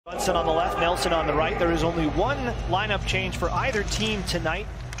Munson on the left, Nelson on the right. There is only one lineup change for either team tonight,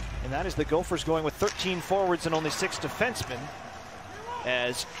 and that is the Gophers going with 13 forwards and only 6 defensemen.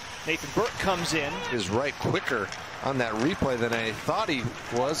 As Nathan Burke comes in. Is right quicker on that replay than I thought he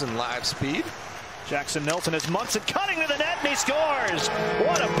was in live speed. Jackson Nelson as Munson cutting to the net, and he scores.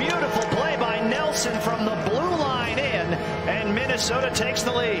 What a beautiful play by Nelson from the blue line in, and Minnesota takes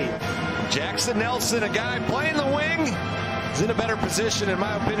the lead. Jackson Nelson, a guy playing the wing, is in a better position, in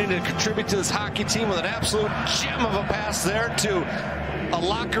my opinion, to contribute to this hockey team with an absolute gem of a pass there to a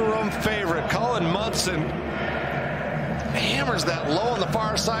locker room favorite. Cullen Munson hammers that low on the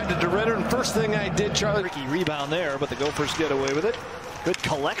far side to DeRitter, and first thing I did, Charlie. Tricky rebound there, but the Gophers get away with it. Good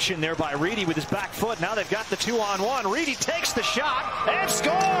collection there by Reedy with his back foot. Now they've got the 2-on-1. Reedy takes the shot and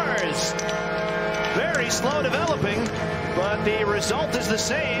scores. Very slow developing, but the result is the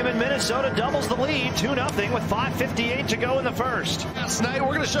same, and Minnesota doubles the lead 2-0 with 5:58 to go in the first. Last night,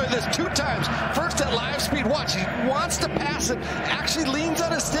 we're going to show you this 2 times. First at live speed, watch. He wants to pass it, actually leans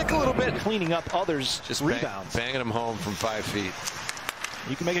on his stick a little bit. Cleaning up others' just rebounds. Banging them home from 5 feet.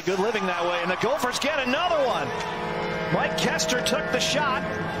 You can make a good living that way, and the Gophers get another one. Mike Kester took the shot.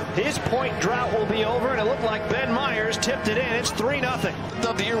 His point drought will be over, and it looked like Ben Myers tipped it in. It's 3-0.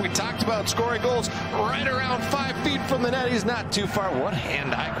 Of the year, we talked about scoring goals right around 5 feet from the net. He's not too far. What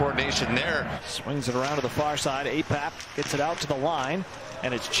hand-eye coordination there. Swings it around to the far side. Apap gets it out to the line,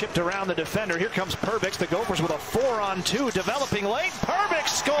 and it's chipped around the defender. Here comes Perbix. The Gophers with a 4-on-2 developing late. Perbix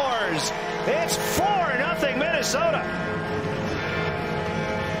scores. It's 4-0 Minnesota.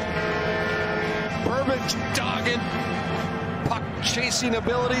 Perbix dogged puck chasing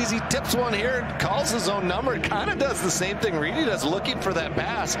abilities. He tips one here, calls his own number. It kind of does the same thing Reedy does, looking for that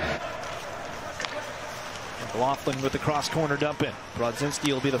pass. Laughlin with the cross corner dump in.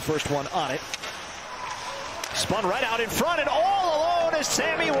 Brodzinski will be the first one on it. Spun right out in front, and all alone is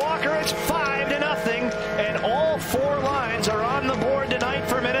Sammy Walker. It's 5-0, and all 4 lines are on the board tonight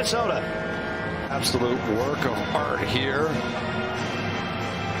for Minnesota. Absolute work of art here.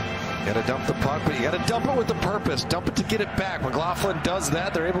 Got to dump the puck, but you got to dump it with the purpose. Dump it to get it back. McLaughlin does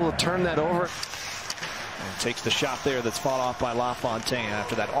that. They're able to turn that over. And takes the shot there that's fought off by LaFontaine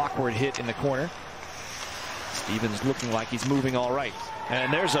after that awkward hit in the corner. Stevens looking like he's moving all right.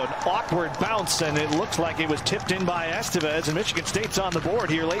 And there's an awkward bounce, and it looks like it was tipped in by Estevez, and Michigan State's on the board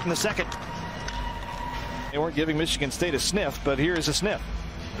here late in the second. They weren't giving Michigan State a sniff, but here is a sniff.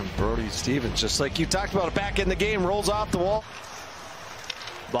 And Brody Stevens, just like you talked about, back in the game, rolls off the wall.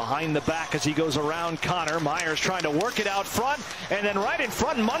 Behind the back as he goes around Connor. Myers trying to work it out front, and then right in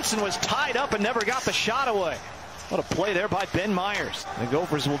front, Munson was tied up and never got the shot away. What a play there by Ben Myers. The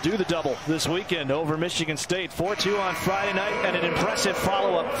Gophers will do the double this weekend over Michigan State. 4-2 on Friday night, and an impressive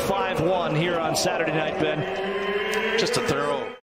follow-up 5-1 here on Saturday night, Ben. Just a thorough